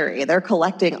 that's scary. They're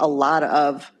collecting a lot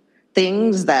of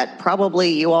things that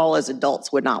probably you all as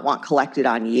adults would not want collected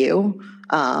on you.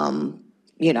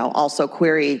 Also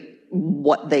query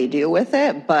what they do with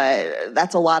it, but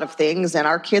that's a lot of things, and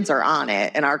our kids are on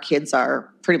it, and our kids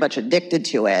are pretty much addicted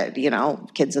to it,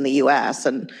 kids in the US,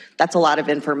 and that's a lot of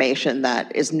information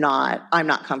that I'm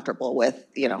not comfortable with,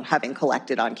 having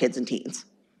collected on kids and teens.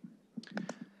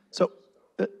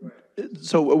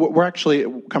 So we're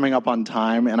actually coming up on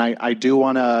time, and I do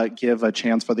want to give a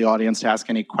chance for the audience to ask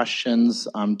any questions.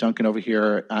 Duncan over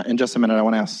here, in just a minute, I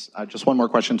want to ask just one more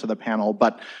question to the panel,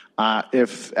 but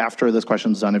if after this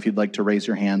question's done, if you'd like to raise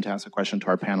your hand to ask a question to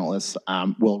our panelists,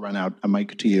 we'll run out a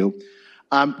mic to you.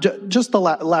 Just the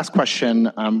last question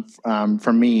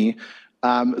from me.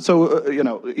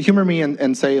 Humor me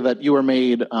and say that you were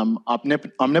made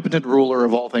omnipotent ruler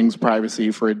of all things privacy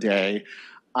for a day.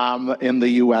 In the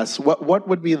U.S., what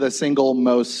would be the single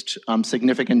most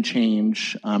significant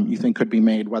change you think could be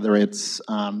made, whether it's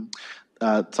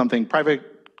something private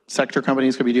sector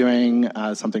companies could be doing,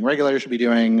 something regulators should be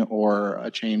doing, or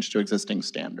a change to existing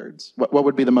standards? What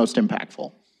would be the most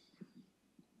impactful?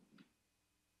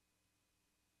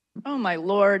 Oh, my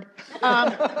Lord.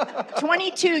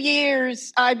 22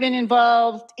 years I've been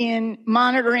involved in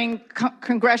monitoring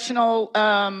congressional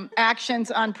actions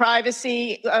on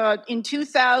privacy. In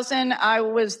 2000, I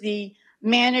was the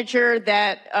manager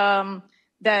that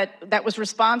was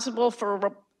responsible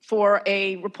for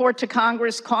a report to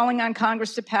Congress calling on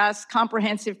Congress to pass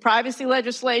comprehensive privacy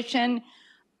legislation.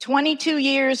 22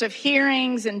 years of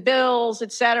hearings and bills,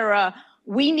 et cetera.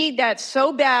 We need that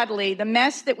so badly. The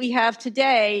mess that we have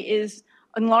today is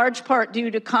in large part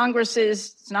due to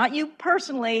Congress's, it's not you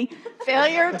personally,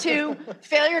 failure to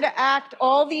act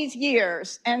all these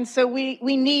years. And so we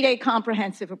need a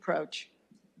comprehensive approach.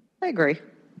 I agree.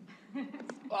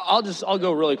 I'll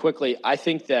go really quickly. I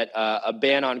think that a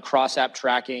ban on cross-app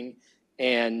tracking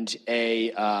and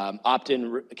a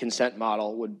opt-in consent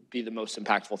model would be the most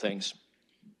impactful things.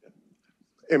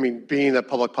 I mean, being a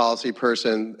public policy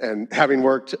person and having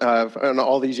worked on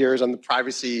all these years on the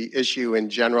privacy issue in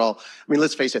general, I mean,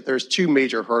 let's face it, there's two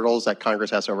major hurdles that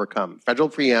Congress has to overcome: federal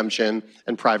preemption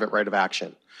and private right of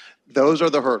action. Those are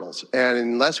the hurdles. And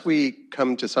unless we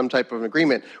come to some type of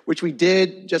agreement, which we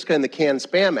did just in the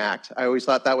Can-Spam Act, I always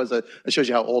thought that was it shows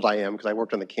you how old I am because I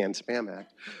worked on the Can-Spam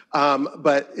Act.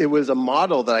 But it was a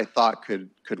model that I thought could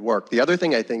work. The other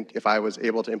thing I think, if I was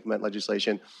able to implement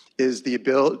legislation, is the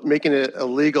ability, making it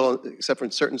illegal, except for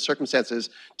in certain circumstances,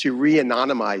 to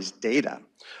re-anonymize data.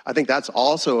 I think that's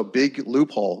also a big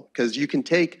loophole because you can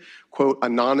take, quote,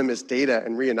 anonymous data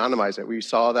and re-anonymize it. We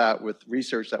saw that with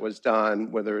research that was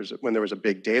done when there was a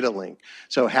big data link.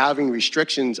 So having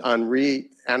restrictions on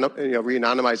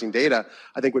re-anonymizing data,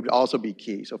 I think would also be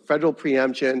key. So federal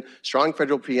preemption, strong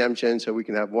federal preemption, so we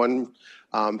can have one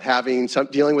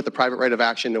dealing with the private right of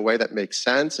action in a way that makes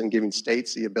sense and giving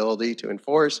states the ability to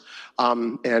enforce,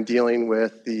 and dealing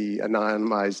with the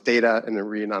anonymized data and the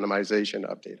re-anonymization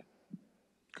of data.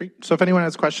 Great. So if anyone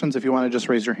has questions, if you want to just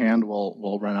raise your hand,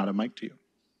 we'll run out a mic to you.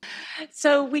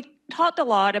 So we talked a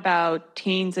lot about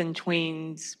teens and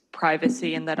tweens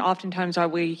privacy, and that oftentimes when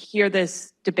we hear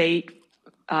this debate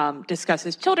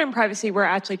discusses children privacy, we're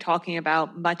actually talking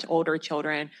about much older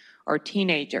children or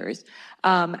teenagers.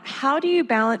 How do you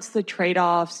balance the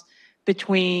trade-offs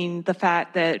between the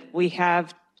fact that we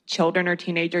have children or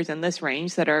teenagers in this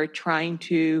range that are trying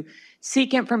to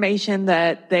seek information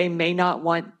that they may not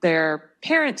want their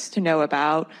parents to know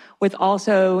about, with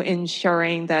also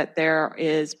ensuring that there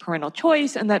is parental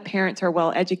choice and that parents are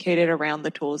well educated around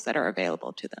the tools that are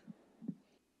available to them?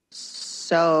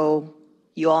 So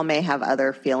you all may have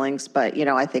other feelings, but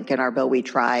I think in our bill we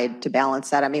tried to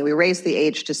balance that. I mean, we raised the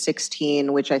age to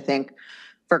 16, which I think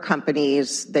for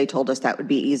companies, they told us that would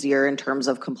be easier in terms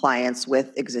of compliance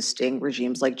with existing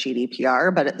regimes like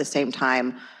GDPR, but at the same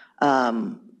time,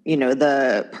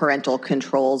 the parental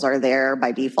controls are there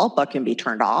by default, but can be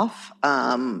turned off.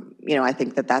 I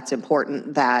think that that's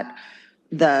important that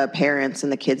the parents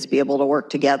and the kids be able to work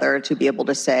together to be able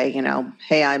to say,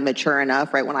 hey, I'm mature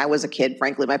enough, right? When I was a kid,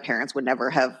 frankly, my parents would never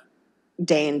have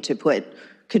deigned to put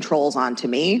controls onto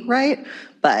me, right?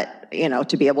 But,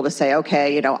 to be able to say,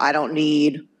 okay, I don't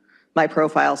need my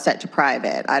profile set to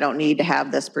private. I don't need to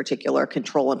have this particular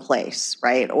control in place,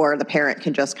 right? Or the parent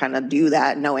can just kind of do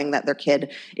that knowing that their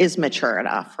kid is mature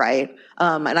enough, right?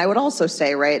 And I would also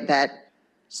say, right, that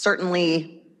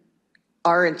certainly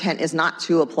our intent is not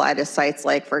to apply to sites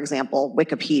like, for example,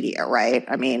 Wikipedia, right?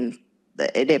 I mean,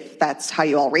 if that's how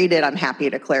you all read it, I'm happy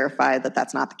to clarify that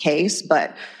that's not the case,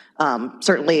 but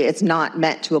certainly it's not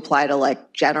meant to apply to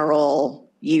like general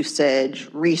usage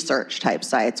research type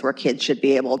sites where kids should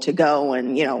be able to go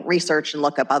and research and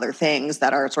look up other things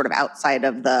that are sort of outside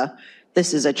of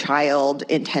this is a child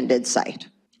intended site.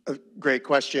 A great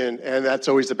question, and that's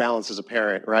always the balance as a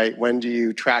parent, right? When do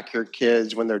you track your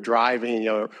kids when they're driving,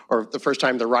 or the first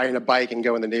time they're riding a bike and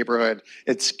go in the neighborhood,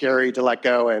 it's scary to let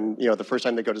go, and the first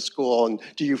time they go to school, and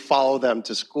do you follow them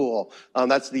to school?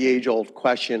 That's the age-old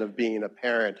question of being a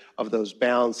parent, of those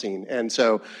balancing, and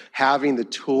so having the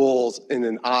tools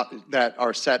that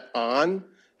are set on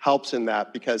helps in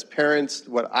that, because parents,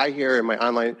 what I hear in my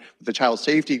online, the child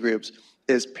safety groups,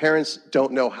 is parents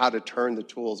don't know how to turn the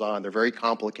tools on. They're very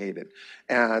complicated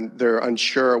and they're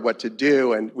unsure what to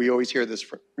do. And we always hear this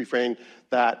refrain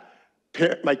that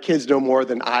my kids know more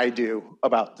than I do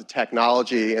about the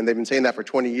technology, and they've been saying that for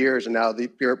 20 years, and now the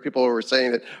people who are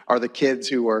saying it are the kids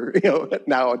who are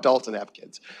now adults and have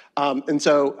kids. And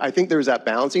so I think there's that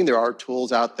balancing. There are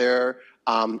tools out there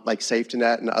like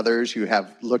SafetyNet and others who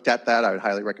have looked at that. I would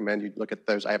highly recommend you look at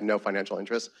those. I have no financial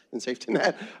interest in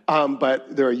SafetyNet,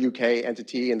 but they're a UK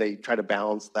entity, and they try to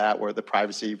balance that where the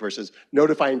privacy versus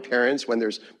notifying parents when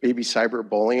there's maybe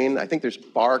cyberbullying. I think there's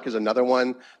Bark is another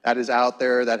one that is out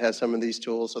there that has some of these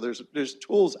tools. So there's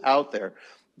tools out there,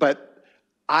 but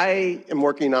I am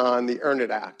working on the Earn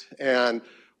It Act, and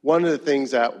one of the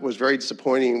things that was very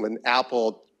disappointing when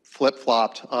Apple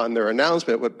flip-flopped on their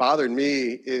announcement, what bothered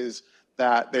me is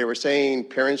that they were saying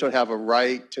parents don't have a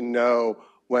right to know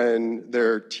when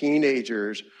their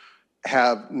teenagers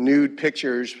have nude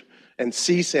pictures and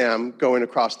CSAM going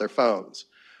across their phones.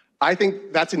 I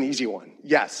think that's an easy one.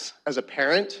 Yes, as a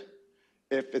parent,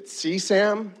 if it's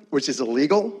CSAM, which is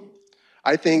illegal,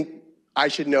 I think I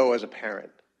should know as a parent.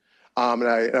 And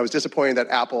I was disappointed that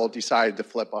Apple decided to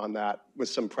flip on that with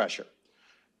some pressure.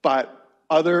 But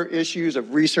other issues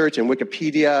of research and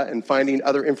Wikipedia and finding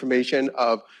other information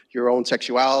of your own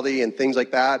sexuality and things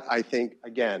like that, I think,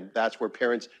 again, that's where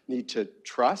parents need to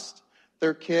trust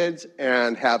their kids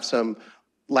and have some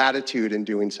latitude in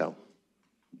doing so.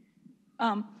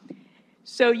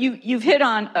 So you've hit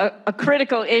on a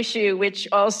critical issue, which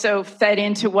also fed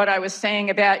into what I was saying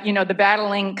about, the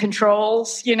battling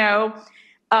controls,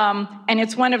 and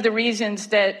it's one of the reasons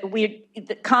that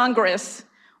the Congress,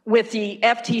 with the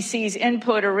FTC's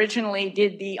input, originally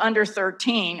did the under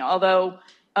 13, although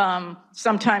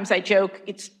sometimes I joke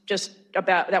it's just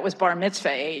about, that was bar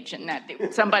mitzvah age, and that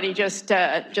somebody just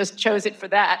chose it for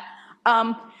that.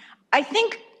 I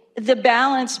think the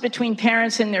balance between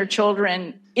parents and their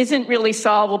children isn't really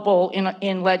solvable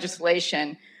in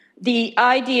legislation. The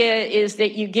idea is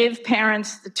that you give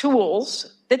parents the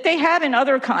tools that they have in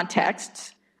other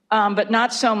contexts, but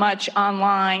not so much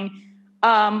online.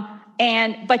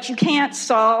 But you can't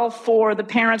solve for the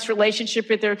parents' relationship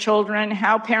with their children,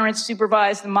 how parents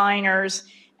supervise the minors,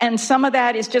 and some of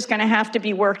that is just going to have to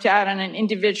be worked out on an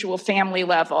individual family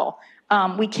level.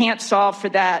 We can't solve for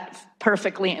that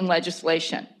perfectly in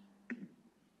legislation.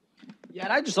 Yeah,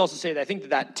 and I just also say that I think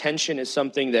that tension is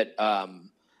something that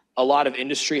a lot of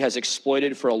industry has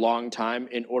exploited for a long time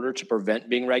in order to prevent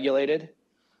being regulated.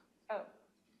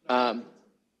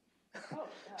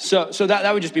 So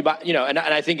that would just be, and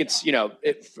I think it's,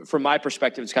 from my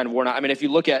perspective, it's kind of worn out. I mean, if you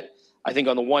look at, I think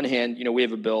on the one hand, we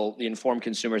have a bill, the Informed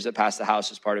Consumers, that passed the House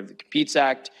as part of the Competes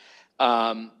Act,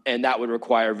 and that would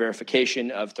require verification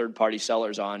of third-party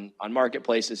sellers on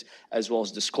marketplaces, as well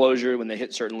as disclosure when they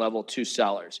hit certain level to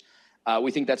sellers.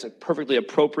 We think that's a perfectly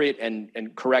appropriate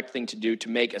and correct thing to do to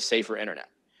make a safer internet.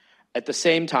 At the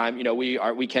same time,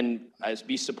 we can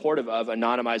be supportive of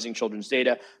anonymizing children's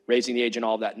data, raising the age, and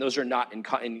all of that. And those are not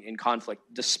in conflict,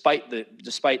 despite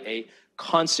a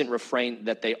constant refrain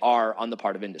that they are on the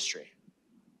part of industry.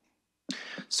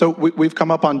 So we've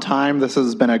come up on time. This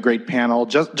has been a great panel.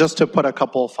 Just to put a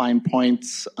couple fine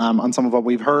points on some of what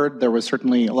we've heard, there was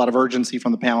certainly a lot of urgency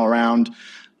from the panel around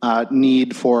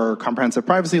need for comprehensive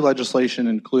privacy legislation,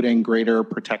 including greater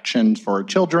protection for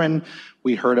children.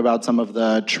 We heard about some of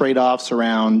the trade-offs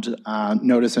around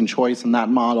notice and choice in that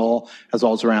model, as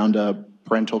well as around a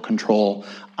parental control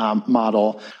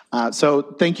model. So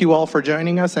thank you all for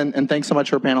joining us, and thanks so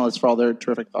much to our panelists for all their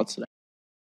terrific thoughts today.